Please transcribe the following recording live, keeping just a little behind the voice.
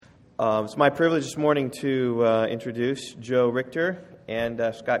It's my privilege this morning to introduce Joe Richter and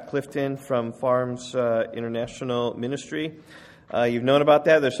Scott Clifton from Farms International Ministry. You've known about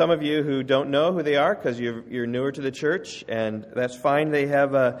that. There's some of you who don't know who they are because you're newer to the church, and that's fine. They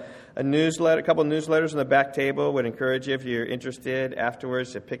have a newsletter, a couple of newsletters on the back table. Would encourage you, if you're interested,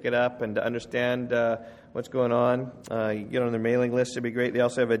 afterwards to pick it up and to understand what's going on. You get on their mailing list, it'd be great. They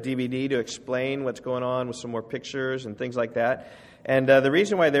also have a DVD to explain what's going on with some more pictures and things like that. And the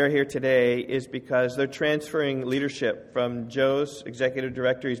reason why they're here today is because they're transferring leadership from Joe's executive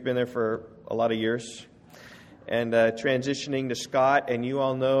director. He's been there for a lot of years. And transitioning to Scott. And you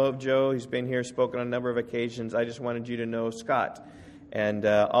all know of Joe. He's been here, spoken on a number of occasions. I just wanted you to know Scott. And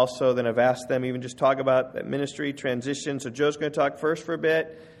also then I've asked them even just talk about that ministry transition. So Joe's going to talk first for a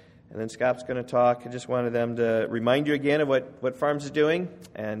bit. And then Scott's going to talk. I just wanted them to remind you again of what Farms is doing.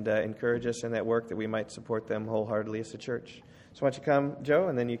 And encourage us in that work that we might support them wholeheartedly as a church. So why don't you come, Joe,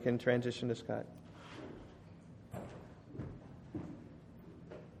 and then you can transition to Scott.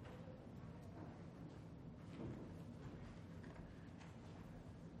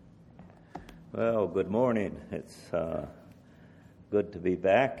 Well, good morning. It's good to be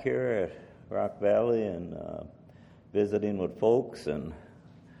back here at Rock Valley and visiting with folks. And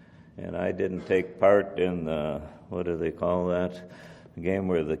I didn't take part in what do they call that? The game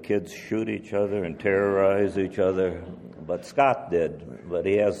where the kids shoot each other and terrorize each other. But Scott did, but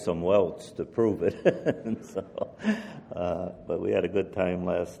he has some welts to prove it. But we had a good time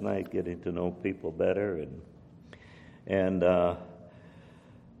last night getting to know people better. And the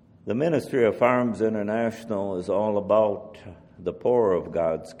ministry of Farms International is all about the poor of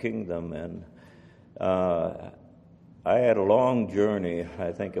God's kingdom. And I had a long journey,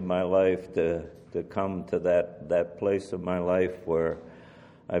 I think, in my life to come to that place of my life where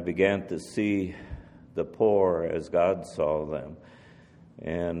I began to see the poor as God saw them.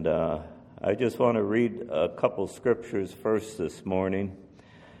 And I just want to read a couple scriptures first this morning.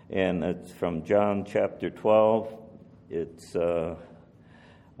 And it's from John chapter 12. It's a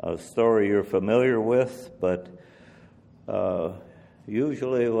story you're familiar with, but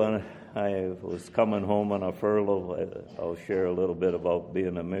usually when I was coming home on a furlough, I'll share a little bit about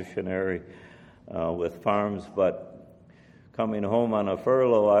being a missionary with Farms. But coming home on a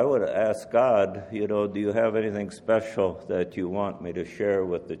furlough, I would ask God, do you have anything special that you want me to share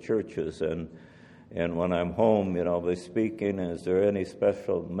with the churches? And when I'm home, by speaking, is there any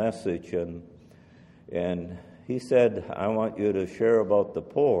special message? And he said, I want you to share about the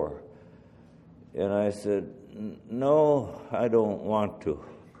poor. And I said, no, I don't want to.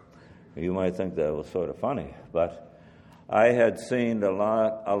 You might think that was sort of funny, but I had seen a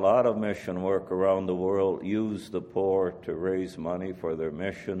lot of mission work around the world use the poor to raise money for their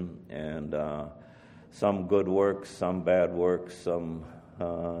mission, and some good works, some bad works, some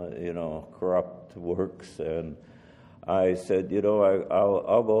corrupt works. And I said,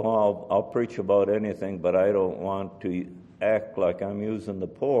 I'll go home, I'll preach about anything, but I don't want to act like I'm using the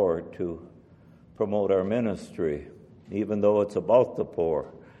poor to promote our ministry, even though it's about the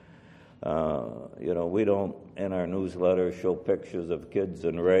poor. We don't, in our newsletter, show pictures of kids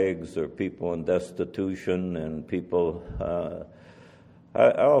in rags or people in destitution and people.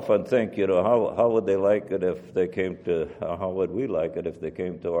 I often think, how would they like it if they came to, how would we like it if they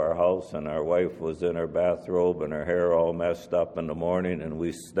came to our house and our wife was in her bathrobe and her hair all messed up in the morning and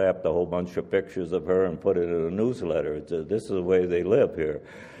we snapped a whole bunch of pictures of her and put it in a newsletter. This is the way they live here,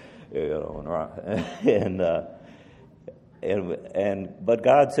 But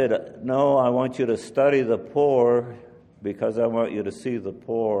God said, no, I want you to study the poor because I want you to see the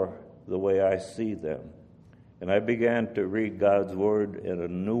poor the way I see them. And I began to read God's Word in a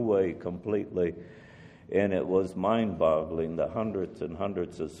new way completely, and it was mind-boggling, the hundreds and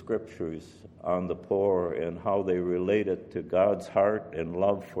hundreds of scriptures on the poor and how they related to God's heart and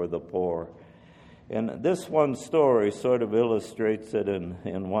love for the poor. And this one story sort of illustrates it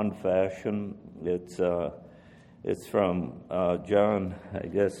in one fashion. It's from John, I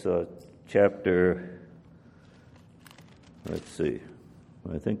guess, chapter, let's see,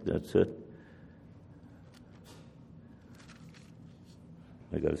 I think that's it.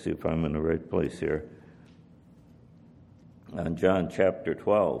 I got to see if I'm in the right place here. On John chapter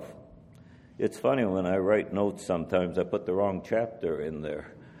 12. It's funny when I write notes sometimes I put the wrong chapter in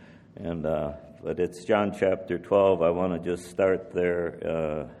there. But it's John chapter 12. I want to just start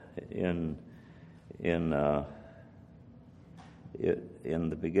there in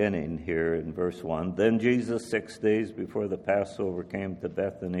the beginning here in verse 1. Then Jesus, 6 days before the Passover, came to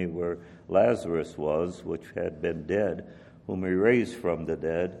Bethany where Lazarus was, which had been dead, whom he raised from the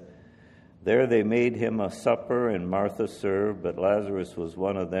dead. There they made him a supper, and Martha served, but Lazarus was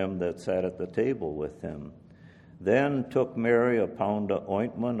one of them that sat at the table with him. Then took Mary a pound of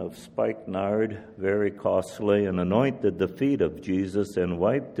ointment of spikenard, very costly, and anointed the feet of Jesus, and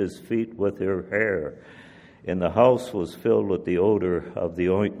wiped his feet with her hair. And the house was filled with the odor of the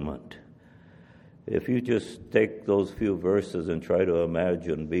ointment. If you just take those few verses and try to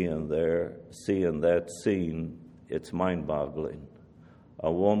imagine being there, seeing that scene, it's mind-boggling.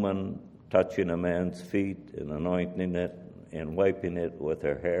 A woman touching a man's feet and anointing it and wiping it with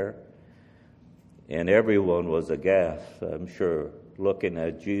her hair. And everyone was aghast, I'm sure, looking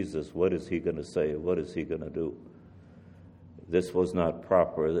at Jesus. What is he going to say? What is he going to do? This was not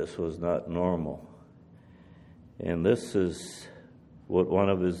proper. This was not normal. And this is what one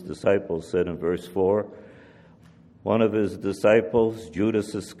of his disciples said in verse 4. One of his disciples,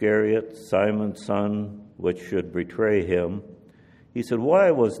 Judas Iscariot, Simon's son, which should betray him, he said,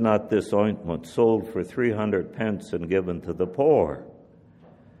 "Why was not this ointment sold for 300 pence and given to the poor?"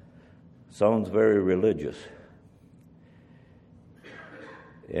 Sounds very religious.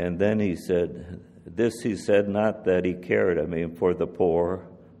 And then he said, this he said not that he cared, for the poor,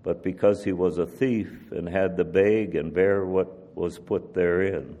 but because he was a thief and had the bag and bare what was put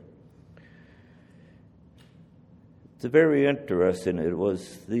therein. It's very interesting. It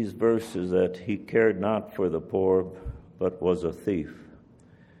was these verses that he cared not for the poor, but was a thief.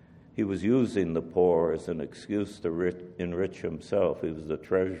 He was using the poor as an excuse to enrich himself. He was the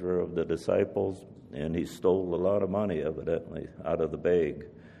treasurer of the disciples, and he stole a lot of money, evidently, out of the bag,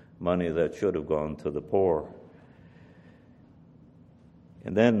 money that should have gone to the poor.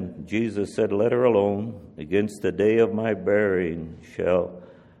 And then Jesus said, "Let her alone. Against the day of my burying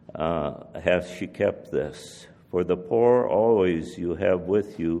hath she kept this. For the poor always you have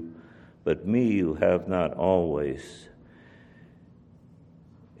with you, but me you have not always."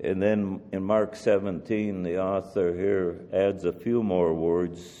 And then in Mark 17, the author here adds a few more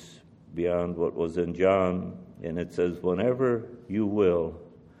words beyond what was in John, and it says, "Whenever you will,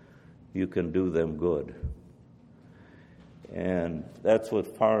 you can do them good." And that's what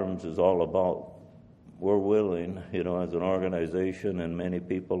Farms is all about. We're willing, as an organization, and many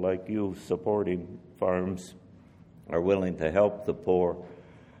people like you supporting Farms are willing to help the poor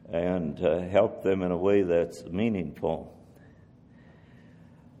and help them in a way that's meaningful.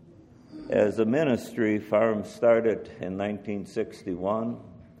 As a ministry, Farms started in 1961.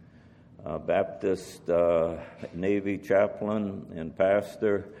 Baptist Navy chaplain and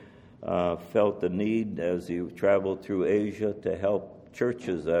pastor felt the need as he traveled through Asia to help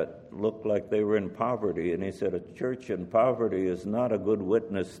churches that looked like they were in poverty. And he said, a church in poverty is not a good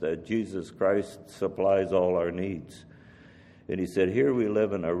witness that Jesus Christ supplies all our needs. And he said, here we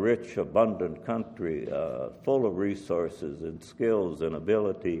live in a rich, abundant country, full of resources and skills and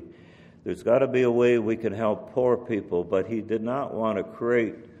ability. There's got to be a way we can help poor people, but he did not want to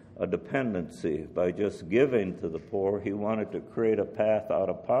create a dependency by just giving to the poor. He wanted to create a path out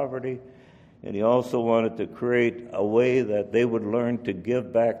of poverty, and he also wanted to create a way that they would learn to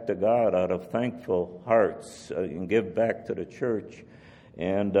give back to God out of thankful hearts and give back to the church.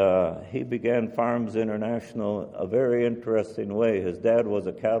 And he began Farms International a very interesting way. His dad was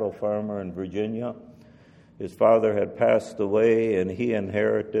a cattle farmer in Virginia. His father had passed away, and he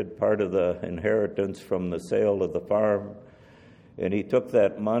inherited part of the inheritance from the sale of the farm. And he took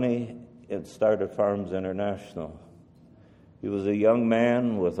that money and started Farms International. He was a young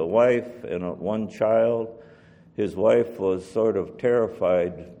man with a wife and one child. His wife was sort of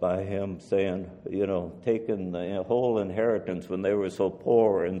terrified by him saying, taking the whole inheritance when they were so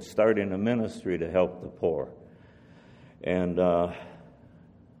poor and starting a ministry to help the poor. And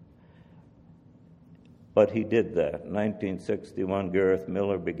but he did that. In 1961, Gareth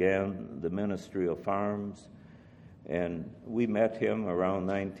Miller began the ministry of Farms. And we met him around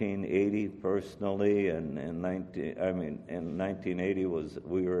 1980 personally, and in 1980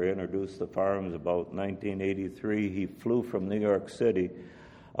 we were introduced to Farms. About 1983, he flew from New York City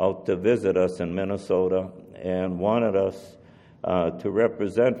out to visit us in Minnesota and wanted us to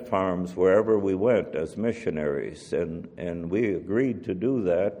represent Farms wherever we went as missionaries, and we agreed to do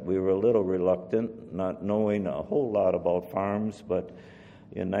that. We were a little reluctant, not knowing a whole lot about Farms, but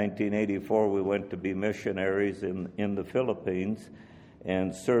in 1984, we went to be missionaries in the Philippines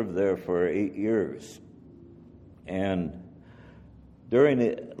and served there for 8 years. And during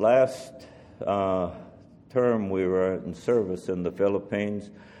the last term we were in service in the Philippines,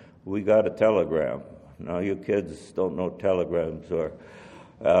 we got a telegram. Now, you kids don't know telegrams, or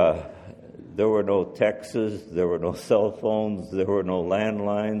There were no texts, there were no cell phones, there were no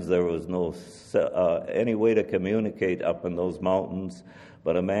landlines, there was no any way to communicate up in those mountains.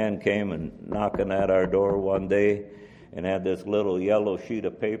 But a man came and knocking at our door one day and had this little yellow sheet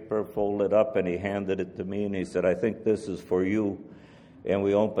of paper folded up, and he handed it to me, and he said, "I think this is for you." And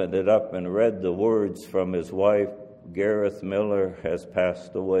we opened it up and read the words from his wife. Gareth Miller has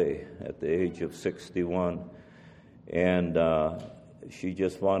passed away at the age of 61. And she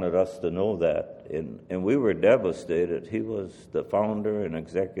just wanted us to know that. And we were devastated. He was the founder and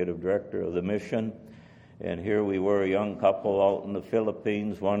executive director of the mission. And here we were, a young couple out in the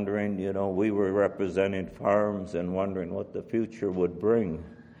Philippines, wondering, we were representing farms and wondering what the future would bring.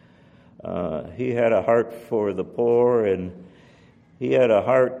 He had a heart for the poor, and he had a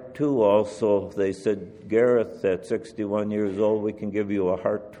heart, too, also. They said, "Gareth, at 61 years old, we can give you a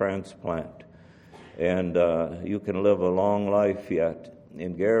heart transplant, and you can live a long life yet."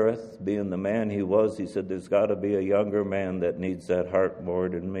 And Gareth, being the man he was, he said, "There's got to be a younger man that needs that heart more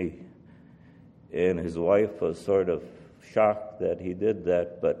than me." And his wife was sort of shocked that he did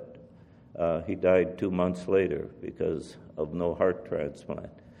that, but he died 2 months later because of no heart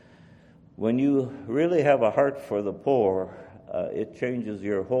transplant. When you really have a heart for the poor, it changes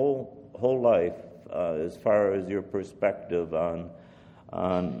your whole life as far as your perspective on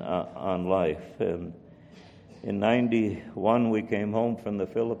life. And in 91, we came home from the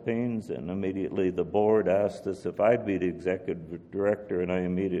Philippines, and immediately the board asked us if I'd be the executive director, and I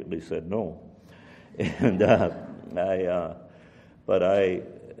immediately said no. And I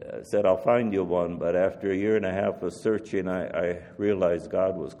said, "I'll find you one." But after a year and a half of searching, I realized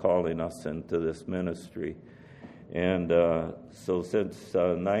God was calling us into this ministry. And so since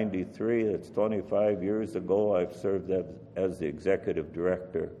 93, it's 25 years ago, I've served as the executive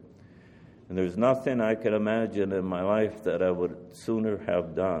director. And there's nothing I can imagine in my life that I would sooner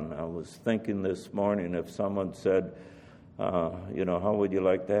have done. I was thinking this morning, if someone said, how would you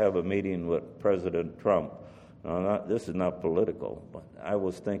like to have a meeting with President Trump? This is not political, but I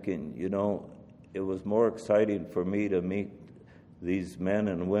was thinking, it was more exciting for me to meet these men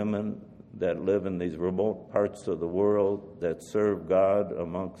and women that live in these remote parts of the world, that serve God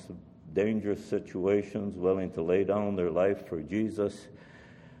amongst dangerous situations, willing to lay down their life for Jesus,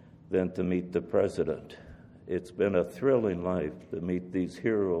 than to meet the president. It's been a thrilling life to meet these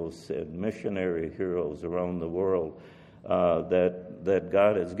heroes and missionary heroes around the world that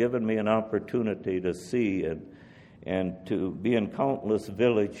God has given me an opportunity to see and to be in countless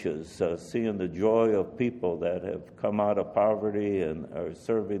villages, seeing the joy of people that have come out of poverty and are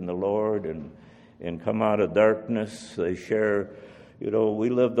serving the Lord and come out of darkness. They share, we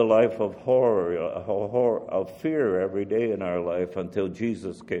lived a life of horror, of fear every day in our life until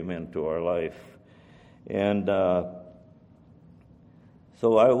Jesus came into our life. And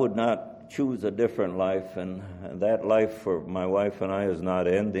so I would not choose a different life, and that life for my wife and I is not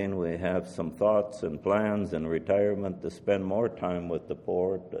ending. We have some thoughts and plans in retirement to spend more time with the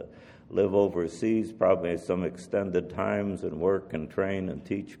poor, to live overseas, probably some extended times, and work and train and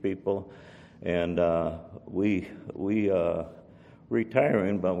teach people. And we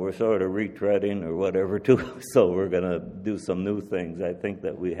retiring, but we're sort of retreading or whatever too. So we're going to do some new things, I think,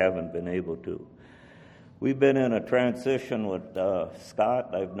 that we haven't been able to. We've been in a transition with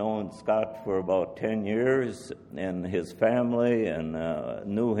Scott. I've known Scott for about 10 years and his family, and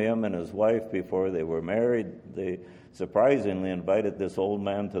knew him and his wife before they were married. They surprisingly invited this old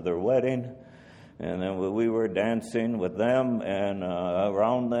man to their wedding, and then we were dancing with them and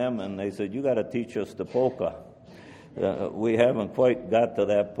around them, and they said, "You got to teach us the polka." We haven't quite got to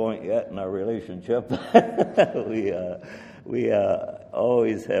that point yet in our relationship. We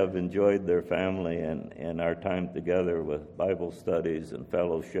always have enjoyed their family and our time together with Bible studies and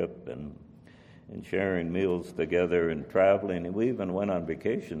fellowship and sharing meals together and traveling. And we even went on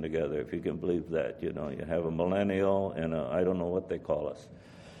vacation together, if you can believe that. You have a millennial and I don't know what they call us.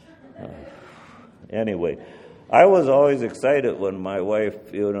 Anyway, I was always excited when my wife,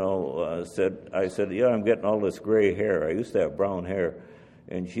 said, I'm getting all this gray hair. I used to have brown hair.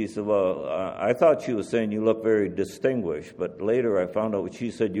 And she said, well, I thought she was saying you look very distinguished, but later I found out she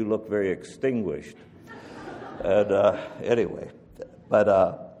said you look very extinguished. And anyway, but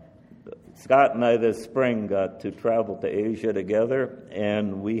Scott and I this spring got to travel to Asia together,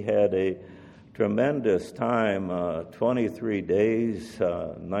 and we had a tremendous time, 23 days,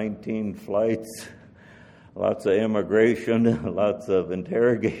 19 flights, lots of immigration, lots of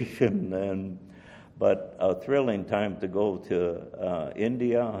interrogation, but a thrilling time to go to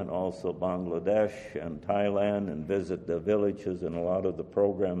India and also Bangladesh and Thailand and visit the villages and a lot of the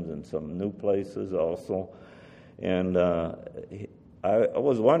programs and some new places also. And I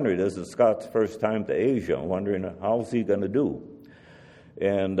was wondering, this is Scott's first time to Asia, I'm wondering how's he going to do.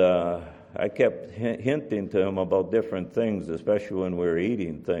 And I kept hinting to him about different things, especially when we were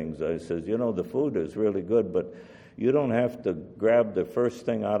eating things. I says, the food is really good, but you don't have to grab the first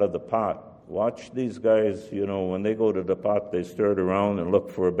thing out of the pot. Watch these guys, when they go to the pot, they stir it around and look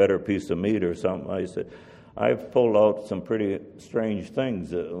for a better piece of meat or something. I said, I've pulled out some pretty strange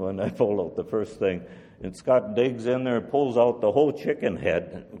things when I pulled out the first thing. And Scott digs in there and pulls out the whole chicken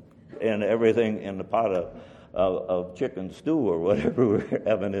head and everything in the pot of chicken stew or whatever we're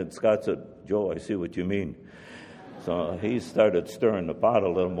having. And Scott said, Joe, I see what you mean. So he started stirring the pot a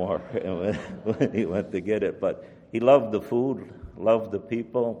little more when he went to get it. But he loved the food, loved the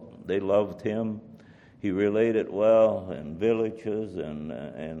people. They loved him. He related well in villages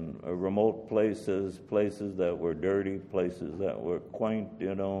and remote places that were dirty, places that were quaint,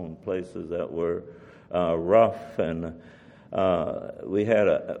 and places that were rough. And we had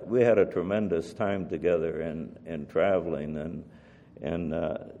a tremendous time together in traveling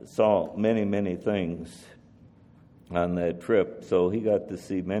and saw many things on that trip. So he got to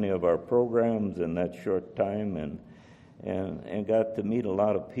see many of our programs in that short time and got to meet a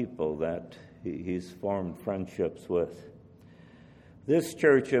lot of people that he's formed friendships with. This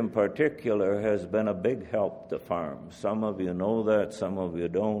church in particular has been a big help to farms. Some of you know that, some of you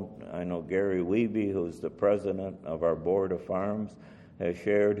don't. I know Gary Wiebe, who's the president of our board of farms, has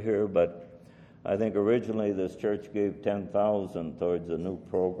shared here, but I think originally this church gave $10,000 towards a new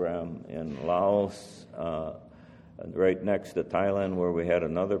program in Laos, right next to Thailand, where we had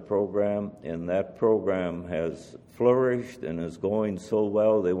another program, and that program has flourished and is going so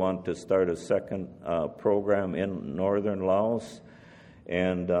well. They want to start a second program in northern Laos.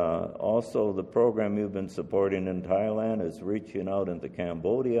 And also the program you've been supporting in Thailand is reaching out into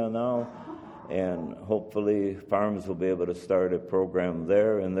Cambodia now, and hopefully farms will be able to start a program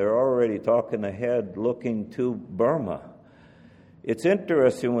there. And they're already talking ahead, looking to Burma. It's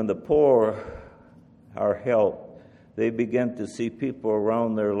interesting when the poor are helped, they begin to see people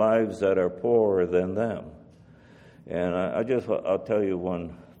around their lives that are poorer than them. And I'll tell you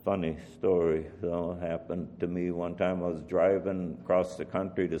one funny story that happened to me one time. I was driving across the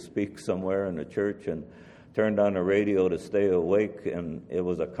country to speak somewhere in a church and turned on the radio to stay awake, and it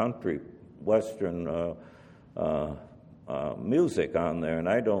was a country western music on there, and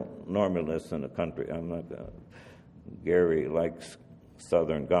I don't normally listen to country. I'm not Gary likes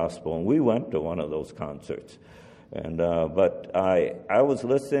Southern gospel, and we went to one of those concerts. And but I was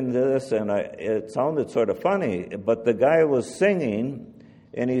listening to this, and it sounded sort of funny, but the guy was singing,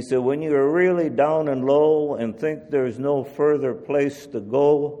 and he said, when you're really down and low and think there's no further place to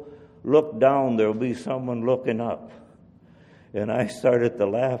go, look down, there'll be someone looking up. And I started to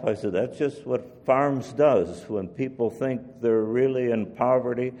laugh. I said, that's just what farms does. When people think they're really in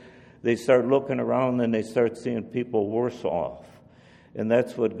poverty, they start looking around and they start seeing people worse off. And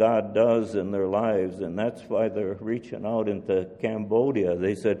that's what God does in their lives, and that's why they're reaching out into Cambodia.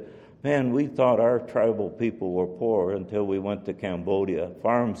 They said, man, we thought our tribal people were poor until we went to Cambodia.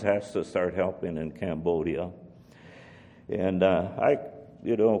 Farms has to start helping in Cambodia. And I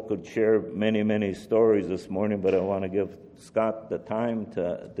could share many stories this morning, but I want to give Scott the time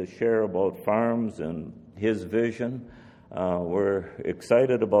to share about farms and his vision. We're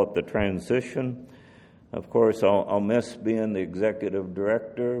excited about the transition. Of course, I'll miss being the executive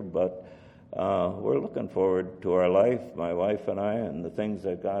director, but we're looking forward to our life, my wife and I, and the things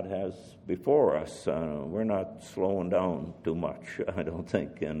that God has before us. We're not slowing down too much, I don't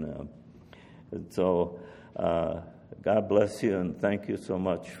think. And so God bless you, and thank you so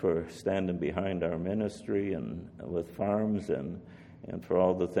much for standing behind our ministry and with farms and for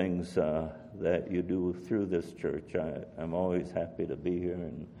all the things that you do through this church. I'm always happy to be here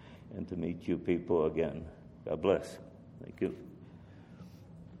and to meet you people again. God bless. Thank you.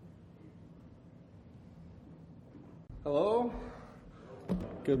 Hello.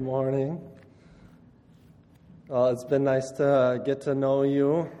 Good morning. Well, it's been nice to get to know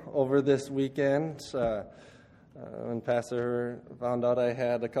you over this weekend. When Pastor found out I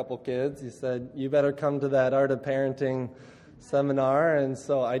had a couple kids, he said, you better come to that Art of Parenting seminar. And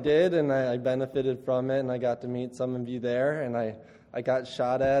so I did, and I benefited from it, and I got to meet some of you there, and I got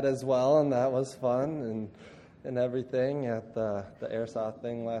shot at as well, and that was fun and everything at the airsoft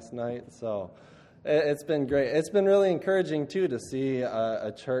thing last night. So it's been great. It's been really encouraging, too, to see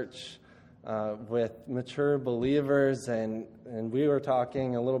a church with mature believers, and we were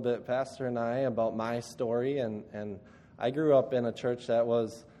talking a little bit, Pastor and I, about my story, and I grew up in a church that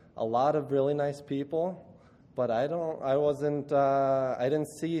was a lot of really nice people, but I didn't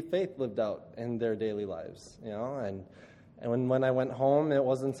see faith lived out in their daily lives, And when I went home, it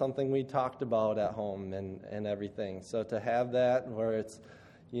wasn't something we talked about at home and everything. So to have that where it's,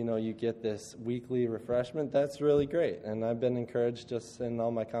 you get this weekly refreshment, that's really great. And I've been encouraged just in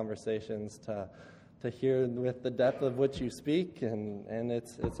all my conversations to hear with the depth of which you speak, and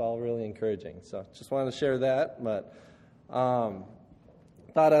it's all really encouraging. So just wanted to share that, but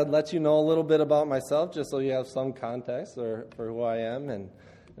thought I'd let you know a little bit about myself just so you have some context for who I am and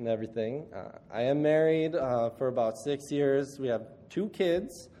everything. I am married for about 6 years. We have 2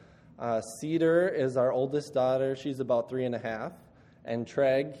 kids. Cedar is our oldest daughter. She's about 3.5. And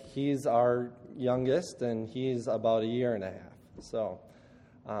Treg, he's our youngest, and he's about 1.5 years. So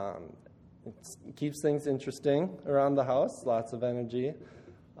it keeps things interesting around the house, lots of energy.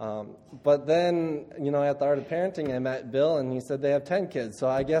 But then, at the Art of Parenting, I met Bill, and he said they have 10 kids. So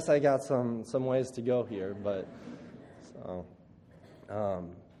I guess I got some ways to go here. But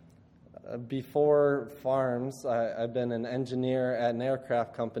before Farms, I've been an engineer at an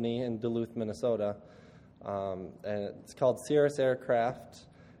aircraft company in Duluth, Minnesota. And it's called Cirrus Aircraft.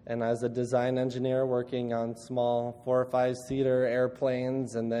 And I was a design engineer working on small 4 or 5-seater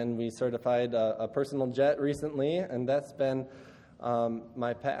airplanes. And then we certified a personal jet recently, and that's been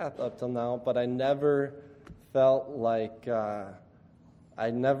my path up till now. But I never felt like I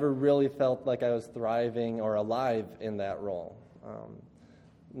was thriving or alive in that role.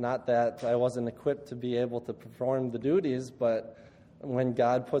 Not that I wasn't equipped to be able to perform the duties, but when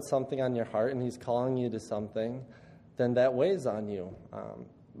God puts something on your heart and He's calling you to something, then that weighs on you.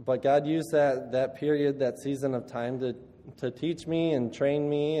 But God used that period, that season of time to teach me and train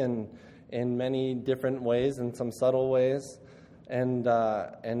me in many different ways, in some subtle ways. And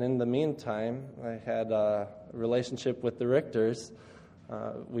in the meantime, I had a relationship with the Richters.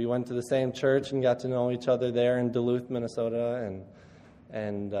 We went to the same church and got to know each other there in Duluth, Minnesota,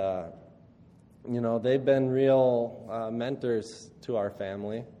 and they've been real mentors to our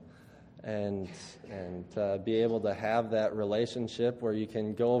family, and be able to have that relationship where you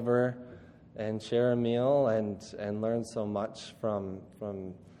can go over and share a meal and learn so much from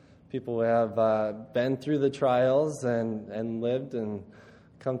people who have been through the trials and lived and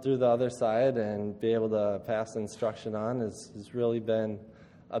come through the other side, and be able to pass instruction on has really been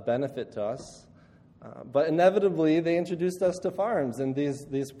a benefit to us. But inevitably, they introduced us to Farms and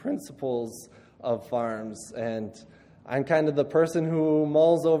these principles of Farms. And I'm kind of the person who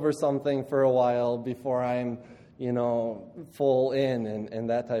mulls over something for a while before I'm, full in and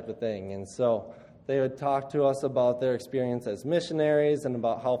that type of thing. And so they would talk to us about their experience as missionaries and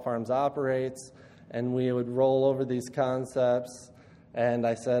about how Farms operates. And we would roll over these concepts. And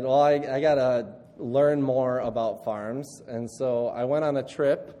I said, well, I got to learn more about Farms. And so I went on a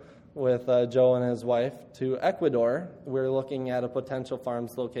trip with Joe and his wife to Ecuador. We were looking at a potential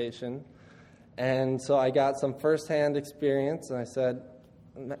Farms location. And so I got some firsthand experience, and I said,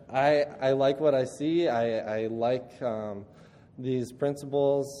 I like what I see. I like these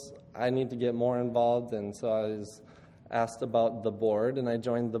principles. I need to get more involved. And so I was asked about the board, and I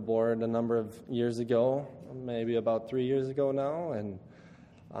joined the board a number of years ago, maybe about 3 years ago now.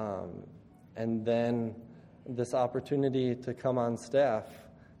 And then this opportunity to come on staff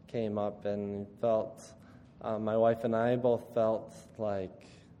came up, and my wife and I both felt like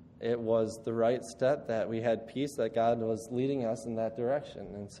it was the right step, that we had peace, that God was leading us in that direction.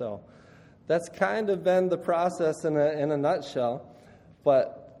 And so that's kind of been the process in a nutshell.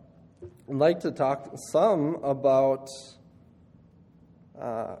 But I'd like to talk some about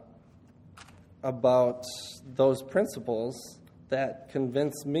those principles that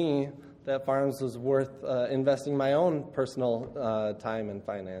convinced me that Farms was worth investing my own personal time and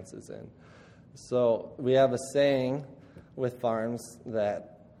finances in. So we have a saying with Farms that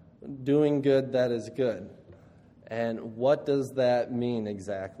doing good, that is good. And what does that mean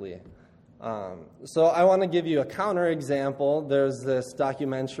exactly? So I want to give you a counterexample. There's this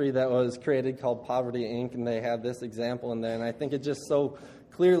documentary that was created called Poverty Inc., and they have this example in there, and I think it just so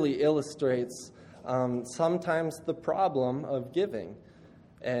clearly illustrates sometimes the problem of giving.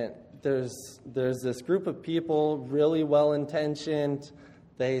 And there's this group of people, really well-intentioned.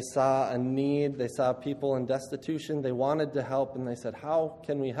 They saw a need. They saw people in destitution. They wanted to help, and they said, how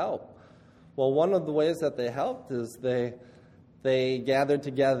can we help? Well, one of the ways that they helped is they gathered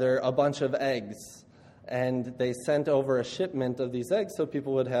together a bunch of eggs, and they sent over a shipment of these eggs so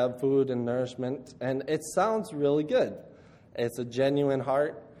people would have food and nourishment. And it sounds really good. It's a genuine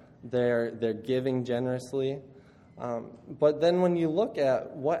heart. They're giving generously. But then when you look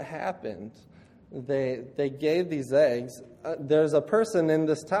at what happened, they gave these eggs. There's a person in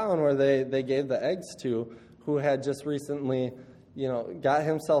this town where they gave the eggs to who had just recently, got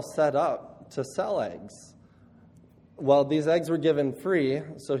himself set up to sell eggs. well, these eggs were given free,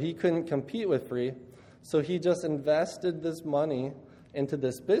 so he couldn't compete with free. So he just invested this money into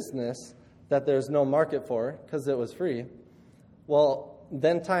this business that there's no market for because it was free. Well,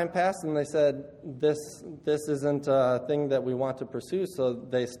 then time passed and they said, this isn't a thing that we want to pursue, so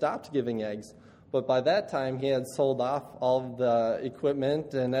they stopped giving eggs. But by that time, he had sold off all of the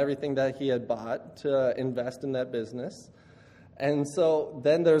equipment and everything that he had bought to invest in that business. And so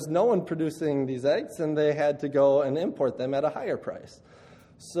then there's no one producing these eggs, and they had to go and import them at a higher price.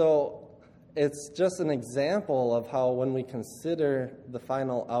 So it's just an example of how when we consider the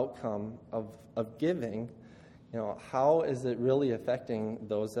final outcome of giving, how is it really affecting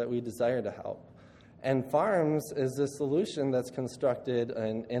those that we desire to help? And Farms is a solution that's constructed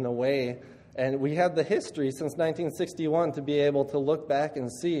in a way, and we have the history since 1961 to be able to look back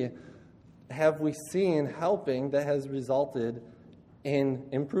and see, have we seen helping that has resulted in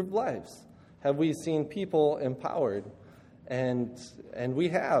improved lives? Have we seen people empowered? And we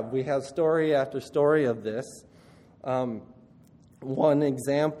have story after story of this. One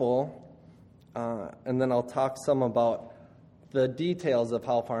example, and then I'll talk some about the details of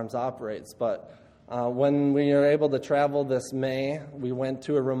how Farms operates. But when we were able to travel this May, we went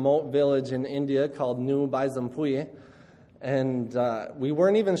to a remote village in India called New Baisampui, and we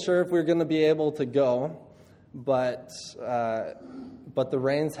weren't even sure if we were going to be able to go, but the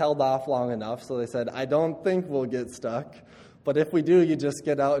rains held off long enough, so they said, I don't think we'll get stuck, but if we do, you just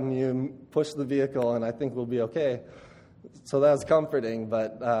get out and you push the vehicle, and I think we'll be okay. So that was comforting,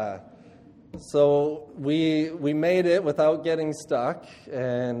 but so we made it without getting stuck,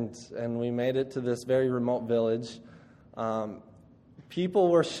 and we made it to this very remote village.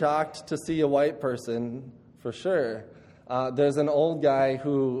 People were shocked to see a white person, for sure. There's an old guy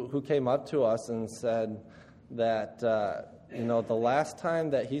who came up to us and said that the last time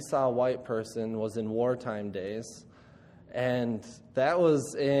that he saw a white person was in wartime days, and that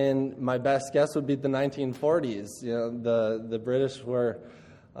was in, my best guess would be the 1940s. The British were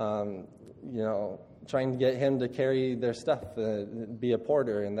trying to get him to carry their stuff, be a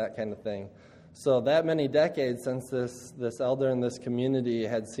porter and that kind of thing. So that many decades since this elder in this community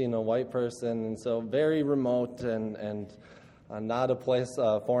had seen a white person, and so very remote and not a place,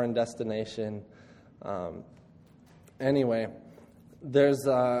 foreign destination. Anyway, there's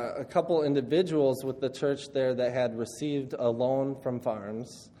a couple individuals with the church there that had received a loan from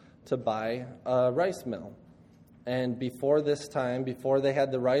Farms to buy a rice mill. And before this time, before they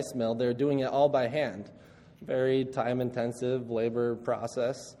had the rice mill, they were doing it all by hand. Very time-intensive labor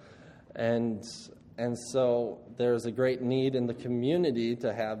process. And so there's a great need in the community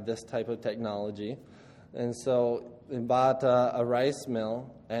to have this type of technology. And so they bought a rice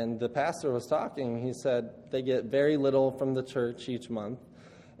mill, and the pastor was talking. He said they get very little from the church each month,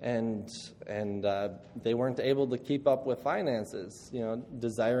 and they weren't able to keep up with finances,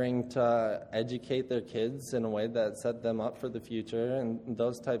 desiring to educate their kids in a way that set them up for the future and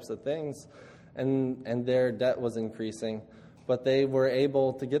those types of things. And their debt was increasing. But they were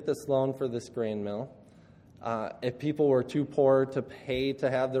able to get this loan for this grain mill. If people were too poor to pay to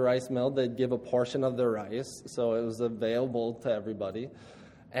have the rice mill, they'd give a portion of their rice, so it was available to everybody.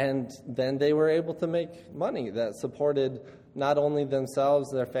 And then they were able to make money that supported not only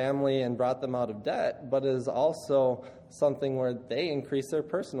themselves, their family, and brought them out of debt, but is also something where they increase their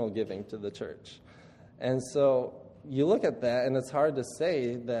personal giving to the church. And so you look at that, and it's hard to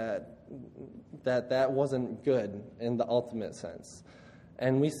say that wasn't good in the ultimate sense.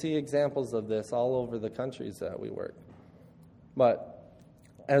 And we see examples of this all over the countries that we work. But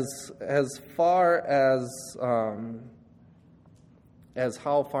as far as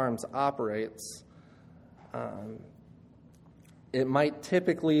how Farms operates, it might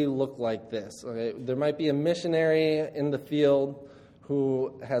typically look like this. Okay? There might be a missionary in the field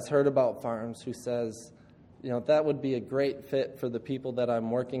who has heard about Farms who says, that would be a great fit for the people that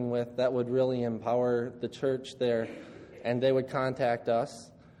I'm working with. That would really empower the church there. And they would contact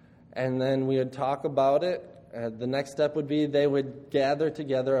us. And then we would talk about it. The next step would be they would gather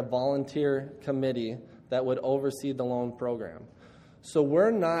together a volunteer committee that would oversee the loan program. So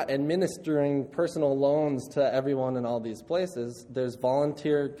we're not administering personal loans to everyone in all these places. There's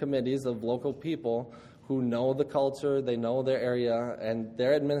volunteer committees of local people who know the culture, they know their area, and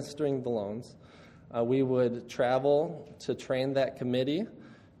they're administering the loans. We would travel to train that committee.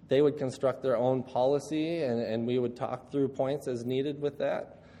 They would construct their own policy, and we would talk through points as needed with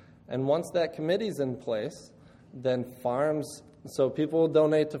that. And once that committee's in place, then Farms, so people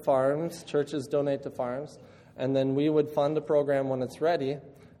donate to Farms, churches donate to Farms, and then we would fund a program when it's ready,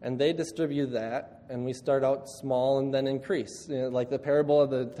 and they distribute that, and we start out small and then increase. Like the parable of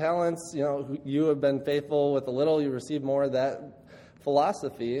the talents, you have been faithful with a little, you receive more. That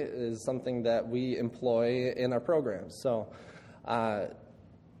philosophy is something that we employ in our programs. So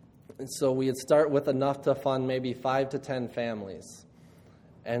we'd start with enough to fund maybe 5 to 10 families.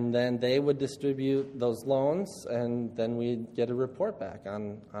 And then they would distribute those loans, and then we'd get a report back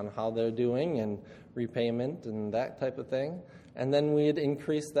on how they're doing and repayment and that type of thing. And then we'd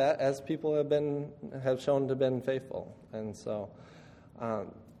increase that as people have shown to have been faithful. And so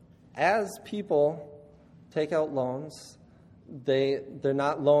as people take out loans, they're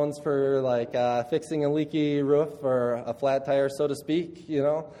not loans for like fixing a leaky roof or a flat tire, so to speak,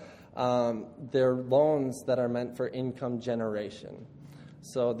 They're loans that are meant for income generation.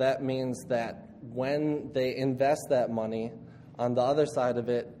 So that means that when they invest that money, on the other side of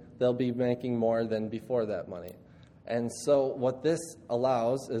it, they'll be making more than before that money. And so what this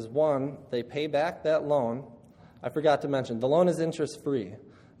allows is, one, they pay back that loan. I forgot to mention, the loan is interest-free.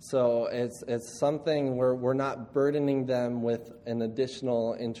 So it's something where we're not burdening them with an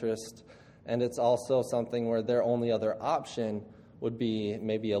additional interest, and it's also something where their only other option would be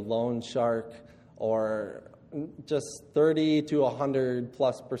maybe a loan shark or just 30 to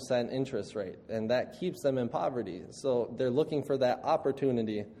 100+% interest rate, and that keeps them in poverty. So they're looking for that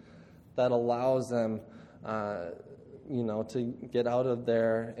opportunity that allows them, to get out of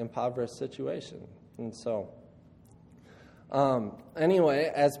their impoverished situation. And so, anyway,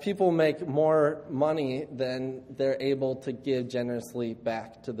 as people make more money, then they're able to give generously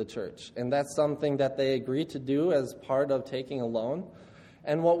back to the church, and that's something that they agree to do as part of taking a loan.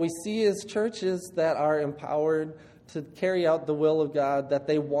 And what we see is churches that are empowered to carry out the will of God that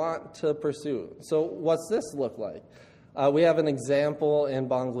they want to pursue. So what's this look like? We have an example in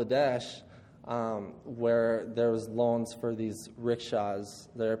Bangladesh where there was loans for these rickshaws.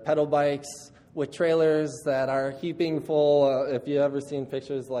 They're pedal bikes with trailers that are heaping full. If you've ever seen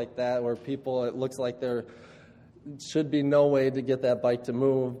pictures like that where people, it looks like there should be no way to get that bike to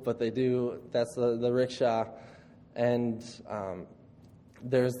move, but they do. That's the rickshaw. And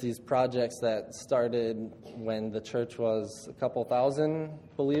there's these projects that started when the church was a couple thousand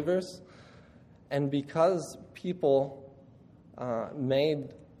believers. And because people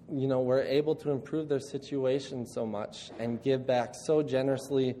were able to improve their situation so much and give back so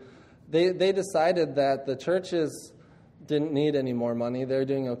generously, they decided that the churches didn't need any more money. They were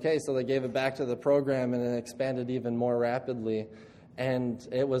doing okay, so they gave it back to the program, and it expanded even more rapidly. And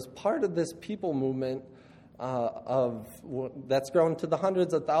it was part of this people movement that's grown to the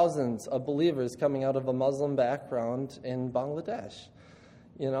hundreds of thousands of believers coming out of a Muslim background in Bangladesh.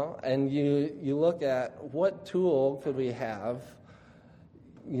 And you look at what tool could we have,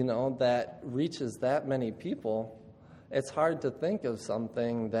 that reaches that many people. It's hard to think of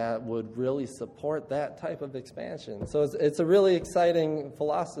something that would really support that type of expansion. So it's a really exciting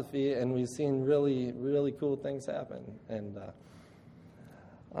philosophy, and we've seen really, really cool things happen. And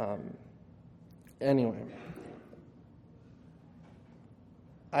anyway,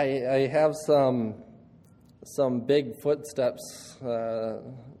 I have some big footsteps to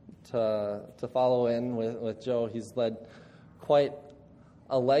follow in with Joe. He's led quite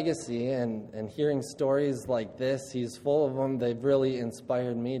a legacy, and hearing stories like this, he's full of them. They've really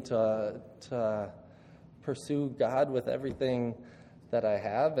inspired me to pursue God with everything that I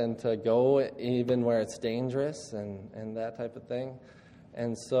have, and to go even where it's dangerous and that type of thing.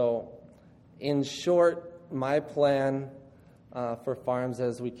 And so, in short, my plan for Farms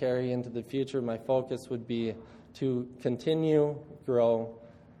as we carry into the future, my focus would be to continue, grow,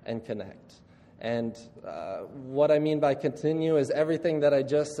 and connect. And what I mean by continue is everything that I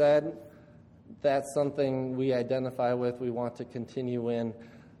just said. That's something we identify with, we want to continue in.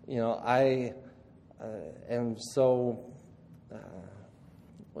 I am so,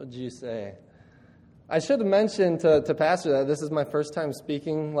 what did you say? I should have mentioned to Pastor that this is my first time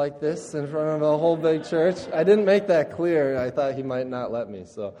speaking like this in front of a whole big church. I didn't make that clear. I thought he might not let me.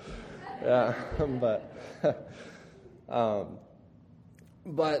 So, yeah,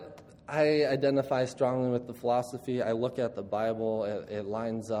 but I identify strongly with the philosophy. I look at the Bible. It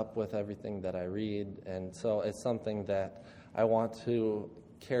lines up with everything that I read, and so it's something that I want to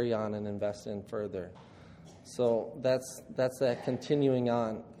carry on and invest in further. So that's that continuing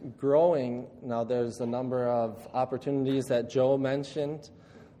on. Growing, now there's a number of opportunities that Joe mentioned,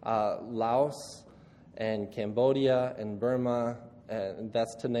 Laos and Cambodia and Burma, and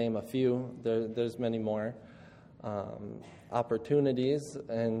that's to name a few. There's many more opportunities,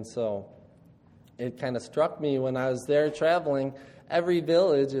 and so it kind of struck me when I was there traveling, every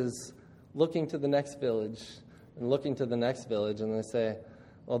village is looking to the next village and looking to the next village, and they say,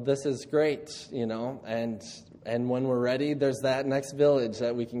 well, this is great, and when we're ready, there's that next village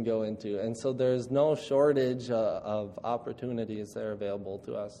that we can go into. And so there's no shortage of opportunities that are available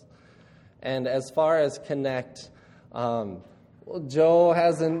to us. And as far as Connect, Joe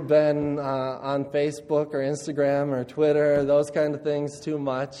hasn't been on Facebook or Instagram or Twitter, those kind of things too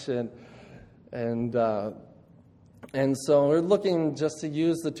much. And so we're looking just to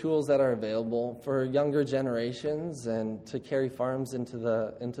use the tools that are available for younger generations and to carry farms into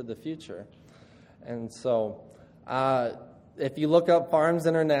the future. And so if you look up Farms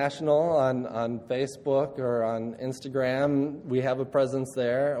International on Facebook or on Instagram, we have a presence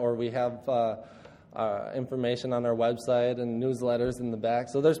there, or we have information on our website and newsletters in the back.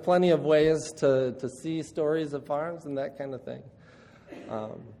 So there's plenty of ways to see stories of farms and that kind of thing.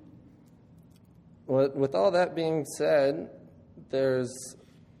 With all that being said, there's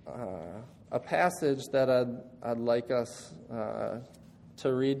a passage that I'd like us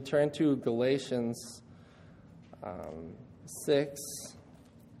to read. Turn to Galatians 6,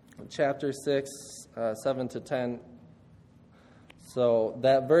 chapter 6, 7 to 10. So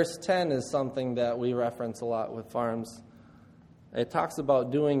that verse 10 is something that we reference a lot with farms. It talks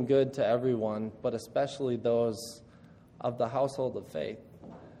about doing good to everyone, but especially those of the household of faith.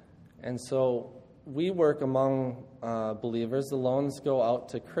 And so we work among believers. The loans go out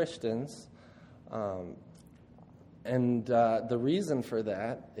to Christians. And the reason for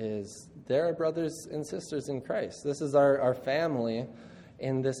that is they're our brothers and sisters in Christ. This is our family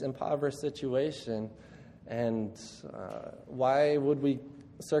in this impoverished situation. And why would we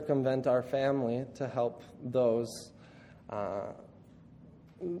circumvent our family to help those?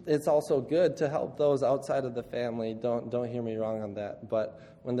 It's also good to help those outside of the family. Don't hear me wrong on that. But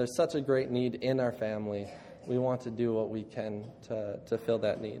when there's such a great need in our family, we want to do what we can to fill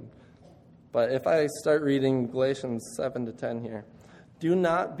that need. But if I start reading Galatians 7 to 10 here, do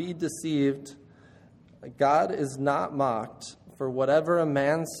not be deceived. God is not mocked. For whatever a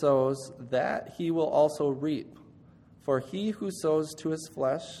man sows, that he will also reap. For he who sows to his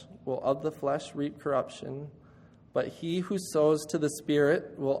flesh will of the flesh reap corruption, but he who sows to the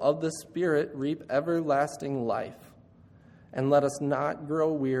Spirit will of the Spirit reap everlasting life. And let us not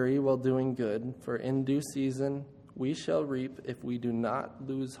grow weary while doing good, for in due season we shall reap if we do not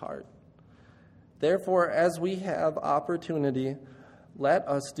lose heart. Therefore, as we have opportunity, let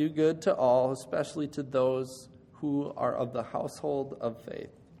us do good to all, especially to those who are of the household of faith.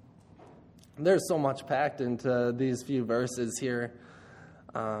 There's so much packed into these few verses here.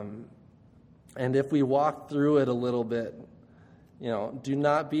 And if we walk through it a little bit, do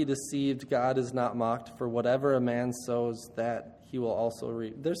not be deceived. God is not mocked. For whatever a man sows, that he will also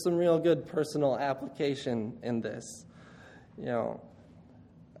reap. There's some real good personal application in this.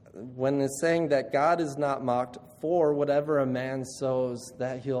 When it's saying that God is not mocked, for whatever a man sows,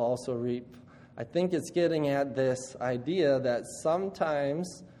 that he'll also reap, I think it's getting at this idea that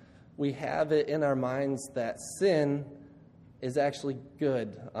sometimes we have it in our minds that sin is actually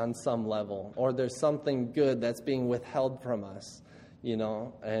good on some level, or there's something good that's being withheld from us,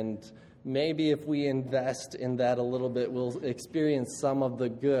 and maybe if we invest in that a little bit, we'll experience some of the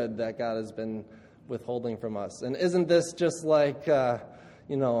good that God has been withholding from us. And isn't this just like,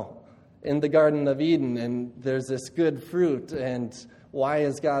 in the Garden of Eden, and there's this good fruit, and why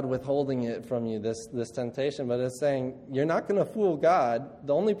is God withholding it from you, this temptation? But it's saying, you're not going to fool God.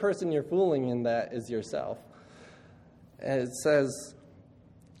 The only person you're fooling in that is yourself. And it says,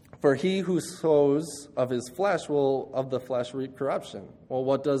 for he who sows of his flesh will of the flesh reap corruption. Well,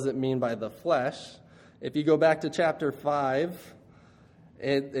 what does it mean by the flesh? If you go back to chapter 5,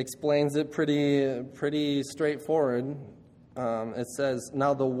 it explains it pretty straightforward. It says,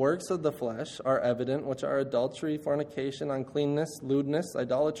 now the works of the flesh are evident, which are adultery, fornication, uncleanness, lewdness,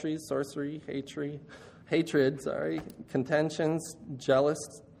 idolatry, sorcery, hatred, contentions,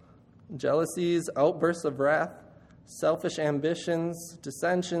 jealousies, outbursts of wrath, selfish ambitions,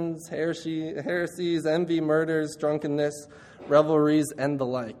 dissensions, heresies, envy, murders, drunkenness, revelries, and the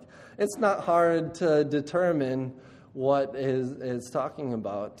like. It's not hard to determine what is talking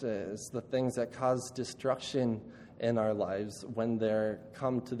about is the things that cause destruction in our lives when they're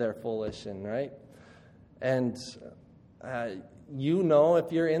come to their fruition, right? And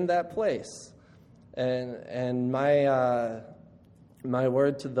if you're in that place. And my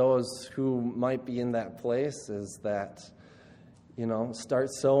word to those who might be in that place is that, start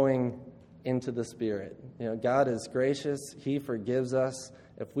sowing into the Spirit. God is gracious. He forgives us.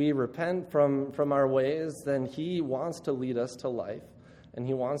 If we repent from our ways, then He wants to lead us to life, and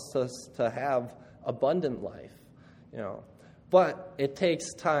He wants us to have abundant life. But it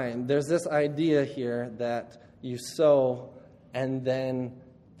takes time. There's this idea here that you sow and then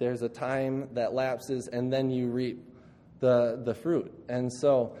there's a time that lapses, and then you reap the fruit. And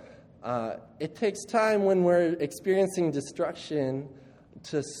so it takes time when we're experiencing destruction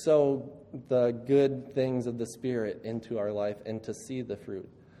to sow the good things of the Spirit into our life and to see the fruit.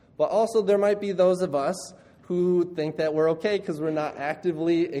 But also there might be those of us who think that we're okay because we're not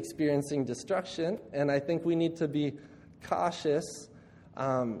actively experiencing destruction. And I think we need to be cautious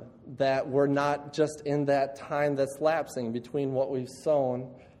that we're not just in that time that's lapsing between what we've sown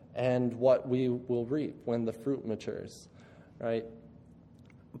and what we will reap when the fruit matures, right?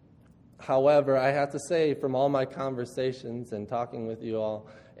 However, I have to say, from all my conversations and talking with you all,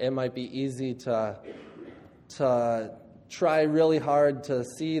 it might be easy to try really hard to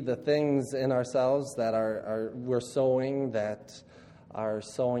see the things in ourselves that we're sowing, that are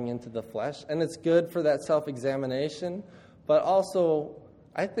sowing into the flesh. And it's good for that self-examination, but also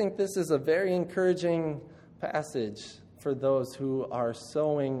I think this is a very encouraging passage for those who are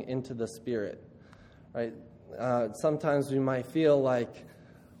sowing into the Spirit, right? Sometimes we might feel like,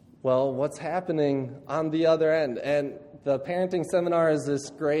 well, what's happening on the other end? And the parenting seminar is this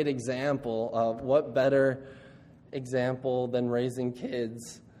great example of what better example than raising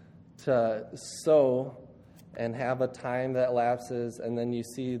kids to sow and have a time that lapses, and then you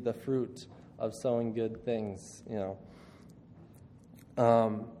see the fruit of sowing good things,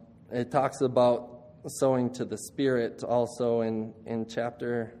 It talks about sowing to the Spirit also in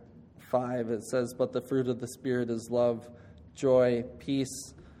chapter 5. It says, "But the fruit of the Spirit is love, joy,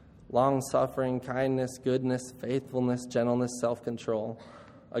 peace, long-suffering, kindness, goodness, faithfulness, gentleness, self-control.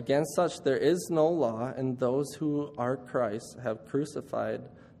 Against such there is no law, and those who are Christ have crucified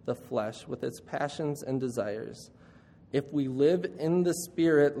the flesh with its passions and desires. If we live in the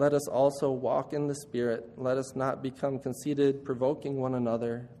Spirit, let us also walk in the Spirit. Let us not become conceited, provoking one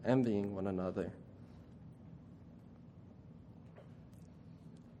another, envying one another."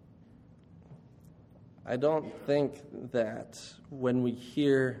 I don't think that when we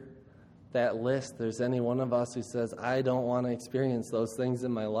hear that list, there's any one of us who says, I don't want to experience those things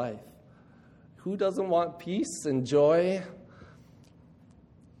in my life. Who doesn't want peace and joy,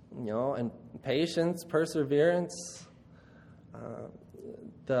 and patience, perseverance?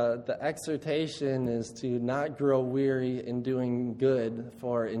 The exhortation is to not grow weary in doing good,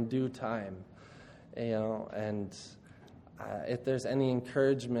 for in due time, and if there's any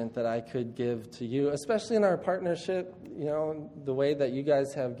encouragement that I could give to you, especially in our partnership, the way that you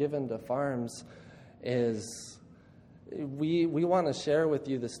guys have given to Farms is we want to share with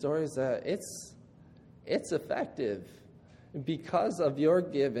you the stories that it's effective. Because of your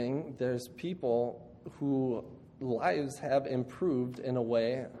giving, there's people whose lives have improved in a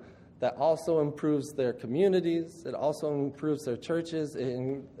way that also improves their communities. It also improves their churches.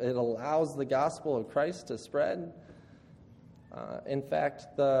 It allows the gospel of Christ to spread. In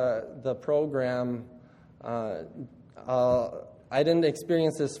fact, the program, I didn't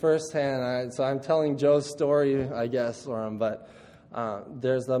experience this firsthand, so I'm telling Joe's story, I guess, for him. But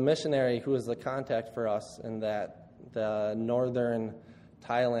there's a missionary who is the contact for us in the northern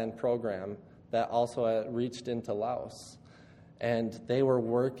Thailand program that also reached into Laos. And they were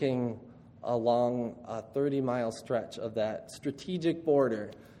working along a 30-mile stretch of that strategic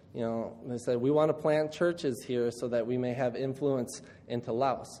border. They said, we want to plant churches here so that we may have influence into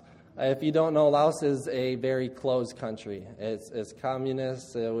Laos. If you don't know, Laos is a very closed country. It's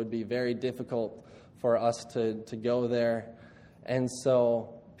communist. It would be very difficult for us to go there. And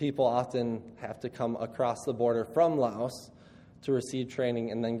so people often have to come across the border from Laos to receive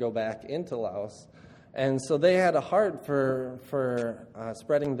training and then go back into Laos. And so they had a heart for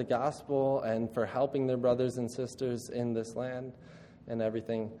spreading the gospel and for helping their brothers and sisters in this land and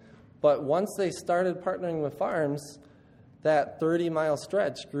everything. But once they started partnering with Farms, that 30-mile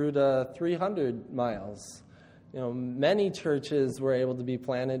stretch grew to 300 miles. Many churches were able to be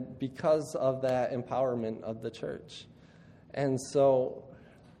planted because of that empowerment of the church. And so,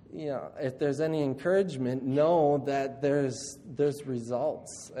 if there's any encouragement, know that there's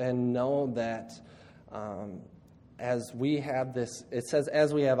results, and know that as we have this, it says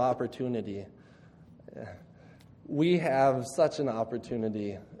as we have opportunity. We have such an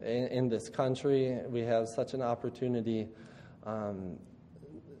opportunity in this country. We have such an opportunity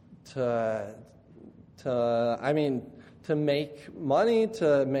to make money,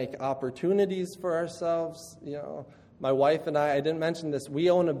 to make opportunities for ourselves. My wife and I didn't mention this, we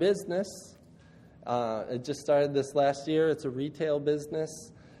own a business. It just started this last year. It's a retail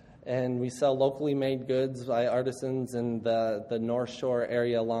business, and we sell locally made goods by artisans in the North Shore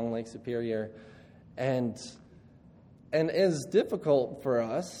area along Lake Superior. And it is difficult for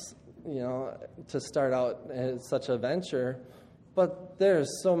us, to start out as such a venture, But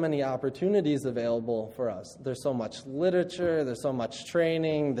there's so many opportunities available for us. There's so much literature, there's so much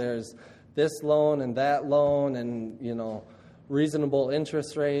training, there's this loan and that loan and, reasonable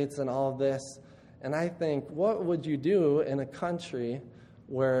interest rates and all of this. And I think, what would you do in a country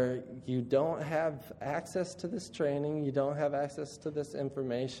where you don't have access to this training, you don't have access to this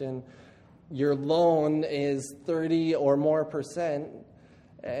information, your loan is 30 or more %,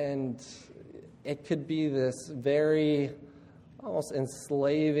 and it could be this very almost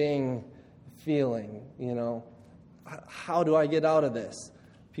enslaving feeling, How do I get out of this?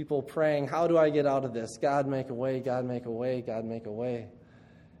 People praying, how do I get out of this? God, make a way, God, make a way, God, make a way.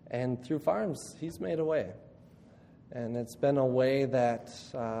 And through Farms, He's made a way. And it's been a way that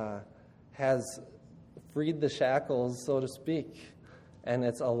has freed the shackles, so to speak, and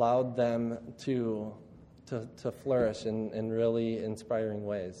it's allowed them to flourish in really inspiring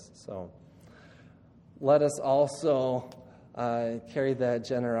ways. So let us also carry that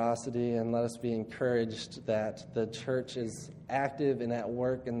generosity, and let us be encouraged that the church is active and at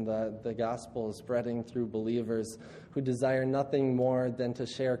work, and the gospel is spreading through believers who desire nothing more than to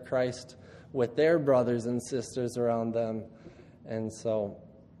share Christ with their brothers and sisters around them. And so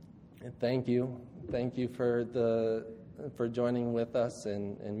thank you for joining with us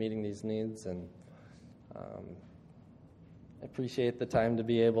and meeting these needs, and I appreciate the time to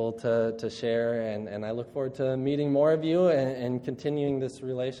be able to share, and I look forward to meeting more of you and continuing this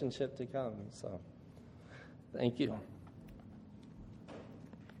relationship to come. So, thank you.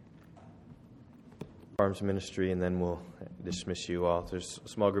 Farms Ministry, and then we'll dismiss you all. There's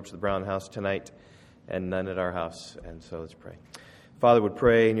small groups at the Brown House tonight and none at our house, and so let's pray. Father, would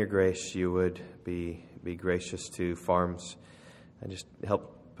pray in your grace you would be gracious to Farms and just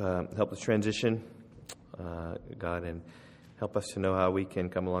help the transition, God, and help us to know how we can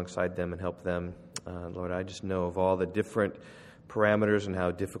come alongside them and help them. Lord, I just know of all the different parameters and how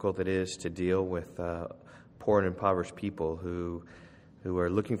difficult it is to deal with poor and impoverished people who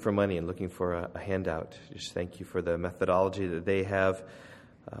are looking for money and looking for a handout. Just thank you for the methodology that they have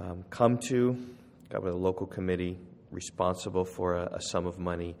come to, God, with a local committee responsible for a sum of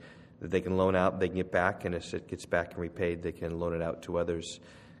money that they can loan out, they can get back, and as it gets back and repaid, they can loan it out to others.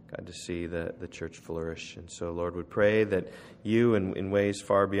 God, to see the church flourish. And so, Lord, would pray that you, in ways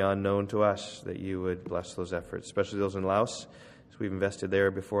far beyond known to us, that you would bless those efforts, especially those in Laos, as we've invested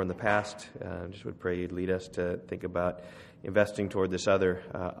there before in the past. Just would pray you'd lead us to think about investing toward this other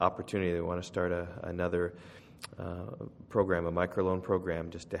opportunity. We want to start another program, a microloan program,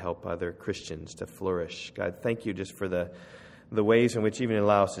 just to help other Christians to flourish. God, thank you just for the ways in which even in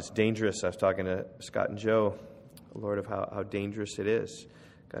Laos it's dangerous. I was talking to Scott and Joe, Lord, of how dangerous it is.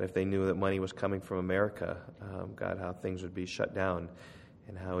 God, if they knew that money was coming from America, God, how things would be shut down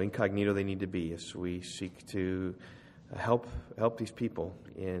and how incognito they need to be as we seek to help these people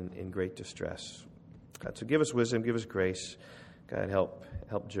in great distress. God, so give us wisdom, give us grace. God,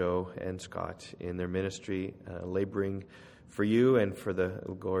 help Joe and Scott in their ministry, laboring for you and for the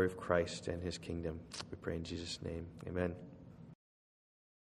glory of Christ and His kingdom. We pray in Jesus' name. Amen.